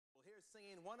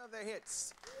Singing one of their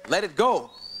hits, Let It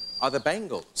Go, are the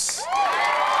Bangles.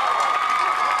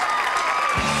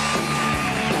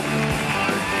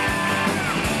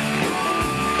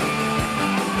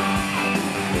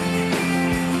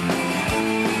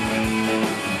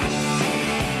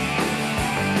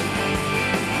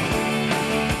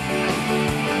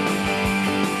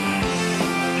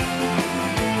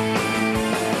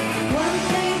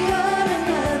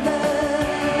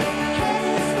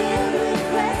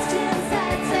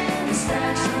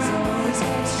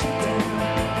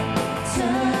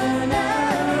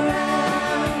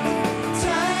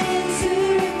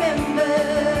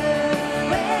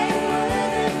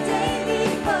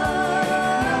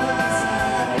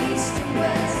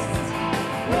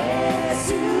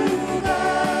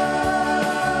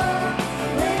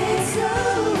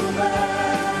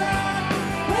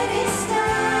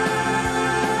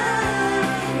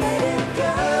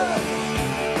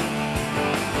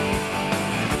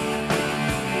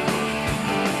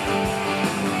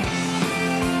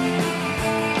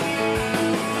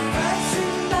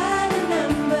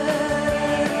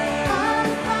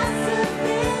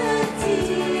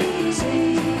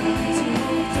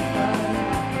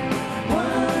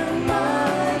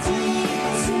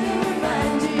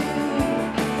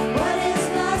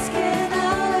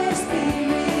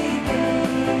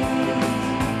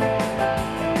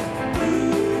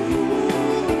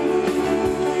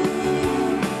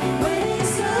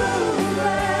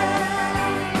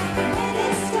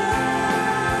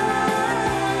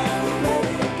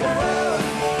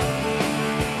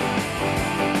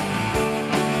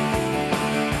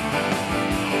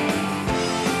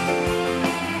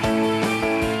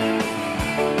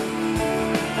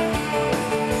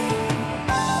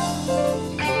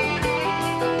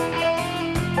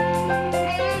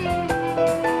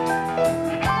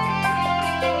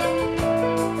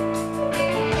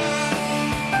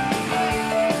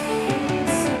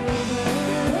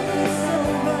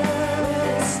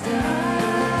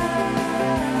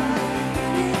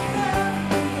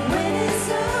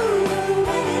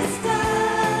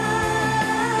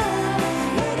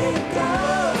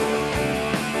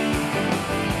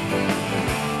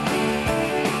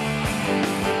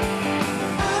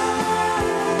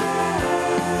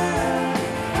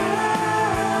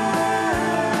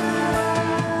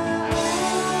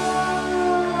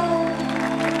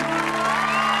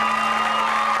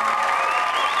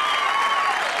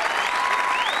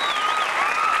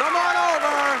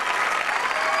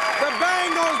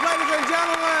 Ladies and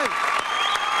gentlemen,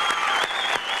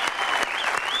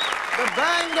 the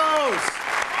Bangles.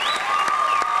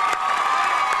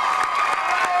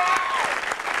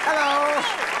 Hello,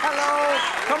 hello.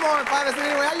 Come on, find a seat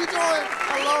anyway. How you doing?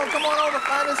 Hello, come on over,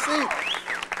 find a seat.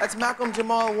 That's Malcolm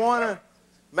Jamal Warner.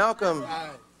 Malcolm,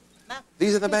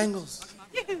 these are the Bangles.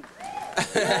 They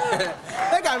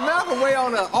got Malcolm way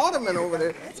on the ottoman over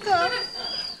there. Let's go.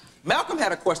 Malcolm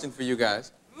had a question for you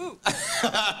guys.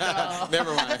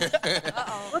 Never mind.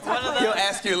 He'll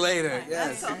ask you later.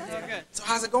 Yes. So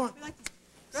how's it going?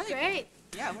 It's great.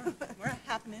 Yeah, we're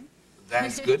happening.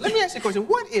 That's good. Let me ask you a question.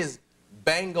 What is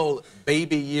Bangle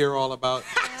Baby Year all about?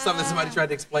 Something somebody tried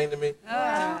to explain to me?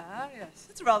 Yes.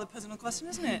 It's a rather personal question,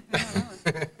 isn't it?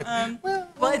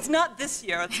 Well, it's not this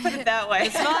year. Let's put it that way.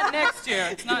 It's not next year.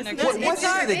 It's not next year. What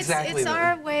is it exactly? It's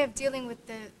our way of dealing with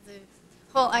the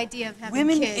whole idea of having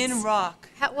Women kids. in rock.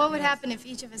 What would happen if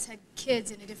each of us had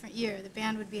kids in a different year? The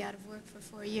band would be out of work for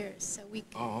 4 years. So we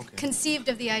conceived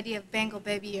of the idea of Bangle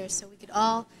Baby Year so we could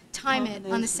all time it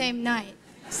on the same night.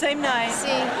 Same night. See?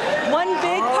 One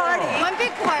big party. One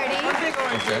big party. One big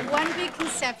orgy. One big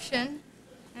conception.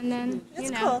 And then,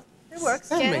 It's cool. It works.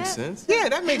 That makes sense. Yeah,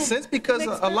 that makes sense because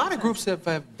a lot of groups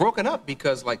have broken up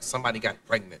because, like, somebody got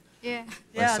pregnant. Yeah.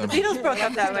 Yeah, the Beatles broke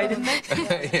up that way, didn't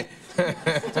they?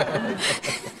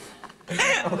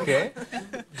 Okay.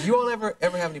 Do you all ever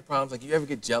have any problems? Like, you ever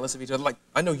get jealous of each other? Like,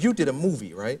 I know you did a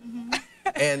movie, right? Mm-hmm.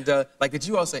 And, like, did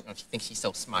you all say, oh, she thinks she's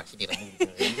so smart, she did a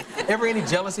movie? Ever any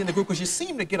jealousy in the group? Because you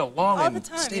seem to get along and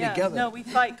stay together. No, we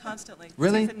fight constantly.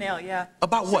 Really? Tooth and nail, yeah.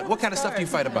 About what? What kind of stuff do you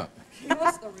fight about? He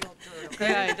was the real jerk.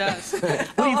 Yeah, he does.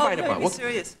 What do you fight about? Be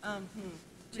serious.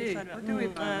 Gee, what do we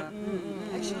fight about?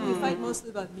 Actually, we fight mostly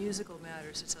about musical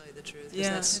matters, to tell you the truth.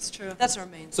 Yeah, it's true. That's our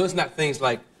main. So it's not things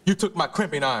like, you took my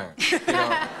crimping iron. You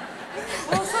know?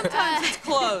 Well, sometimes it's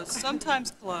clothes.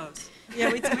 Sometimes clothes.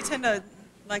 Yeah, we tend to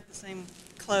like the same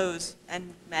clothes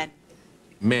and men.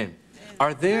 Men.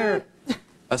 Are there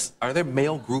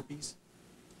male groupies?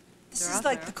 This is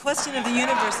like the question of the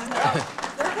universe, isn't it?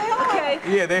 There they are. Okay.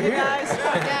 Yeah, they're here. Guys.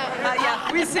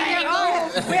 Yeah.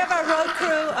 We have our road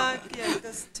crew. Yeah,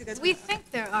 those two guys. We think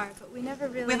there are, but we never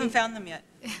really... We haven't found them yet.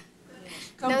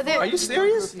 No, Are you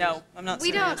serious? No, I'm not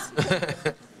we serious.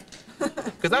 don't.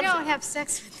 We don't have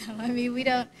sex with them. I mean, we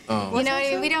don't. You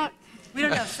know, we don't. We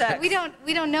don't have sex. We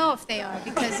don't know if they are,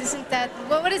 because isn't that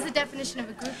what is the definition of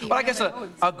a groupie? Well, I guess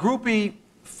a groupie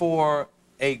for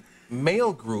a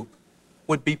male group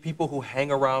would be people who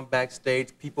hang around backstage,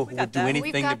 people who would do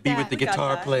anything to be with the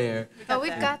guitar player. Oh,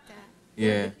 we've got that.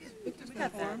 Yeah. We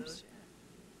got that.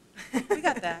 We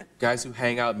got that. Guys who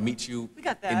hang out and meet you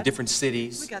in different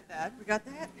cities. We got that. We got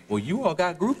that. Well, you all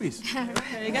got groupies.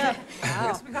 There you go.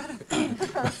 Wow. We got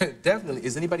them. Definitely.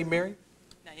 Is anybody married?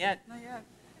 Not yet. Not yet.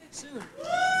 Soon.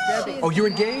 Oh, you're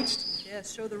engaged?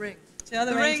 Yes, show the ring. See the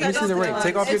ring? Let me see the ring.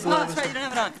 Take off your gloves. That's right, you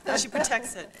don't have it on. She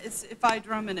protects it. If I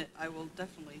drum in it, I will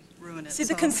definitely ruin it. See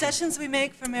the concessions we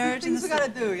make for marriage? Things we gotta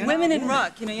do, you know? Women in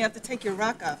rock, you know, you have to take your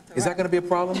rock off. Is that going to be a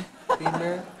problem, being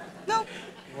married? No,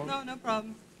 no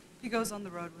problem. He goes on the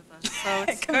road with us, so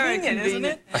it's Convenient, very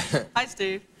convenient. isn't it? Hi,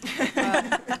 Steve.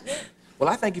 Well,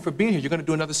 I thank you for being here. You're going to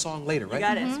do another song later, right? You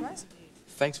got it. That's right.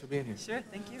 Thanks for being here. Sure,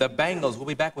 thank you. The Bangles. We'll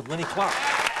be back with Lenny Clark.